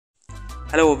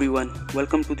Hello everyone,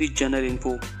 welcome to the General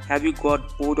Info. Have you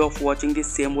got bored of watching the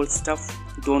same old stuff?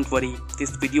 Don't worry,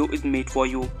 this video is made for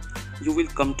you. You will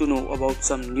come to know about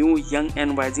some new young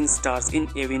and rising stars in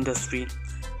AV industry.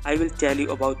 I will tell you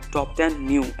about top 10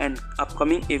 new and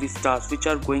upcoming AV stars which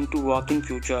are going to rock in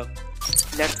future.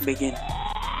 Let's begin.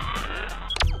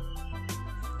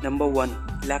 Number 1.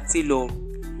 Lexi Lowe.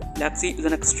 Lexi is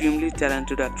an extremely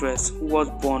talented actress who was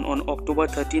born on October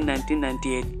 13,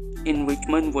 1998 in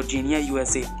Richmond, Virginia,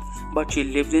 USA, but she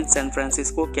lives in San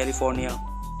Francisco, California.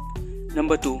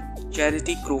 Number 2.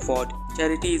 Charity Crawford.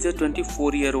 Charity is a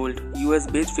 24-year-old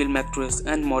US-based film actress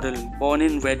and model born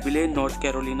in Redville, North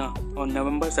Carolina on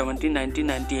November 17,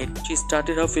 1998. She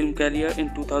started her film career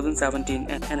in 2017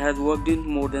 and has worked in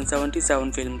more than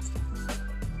 77 films.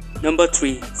 Number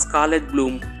 3. Scarlett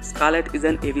Bloom. Scarlett is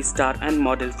an AV star and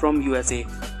model from USA,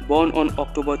 born on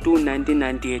October 2,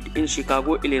 1998 in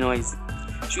Chicago, Illinois.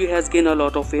 She has gained a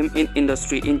lot of fame in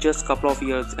industry in just couple of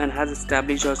years and has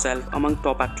established herself among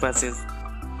top actresses.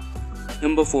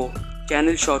 Number 4.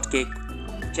 Chanel Shortcake.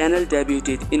 Chanel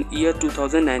debuted in year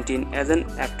 2019 as an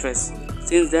actress.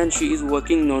 Since then she is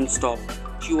working non-stop.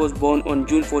 She was born on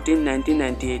June 14,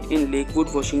 1998 in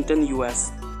Lakewood, Washington,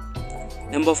 US.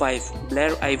 Number 5.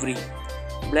 Blair Ivory.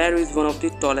 Blair is one of the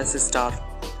tallest stars.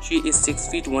 She is 6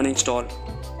 feet 1 inch tall.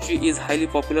 She is highly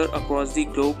popular across the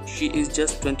globe. She is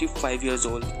just 25 years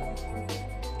old.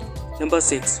 Number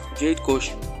 6. Jade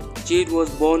Kush. Jade was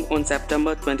born on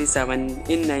September 27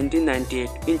 in 1998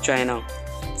 in China.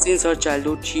 Since her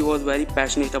childhood, she was very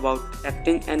passionate about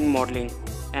acting and modeling,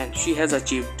 and she has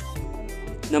achieved.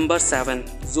 Number 7.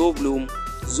 Zoe Bloom.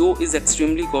 Zoe is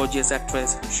extremely gorgeous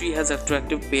actress. She has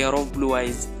attractive pair of blue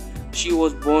eyes. She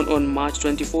was born on March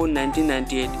 24,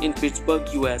 1998 in Pittsburgh,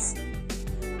 US.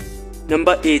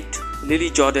 Number 8. Lily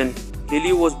Jordan.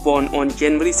 Lily was born on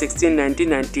January 16,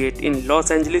 1998 in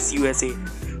Los Angeles, USA.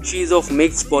 She is of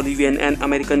mixed Bolivian and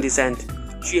American descent.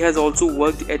 She has also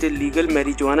worked at a legal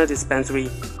marijuana dispensary.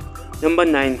 Number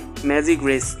 9. Mazzie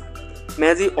Grace.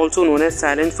 Mazzie, also known as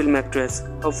silent film actress.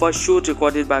 Her first shoot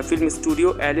recorded by film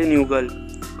studio Allen Newgall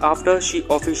after she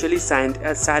officially signed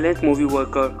as silent movie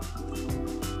worker.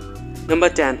 Number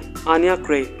 10. Anya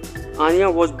Cray.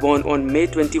 Anya was born on May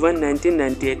 21,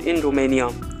 1998 in Romania.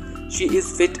 She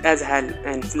is fit as hell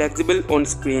and flexible on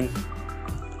screen.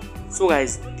 So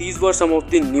guys, these were some of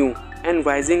the new and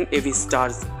rising AV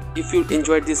stars. If you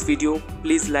enjoyed this video,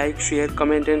 please like, share,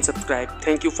 comment and subscribe.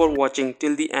 Thank you for watching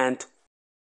till the end.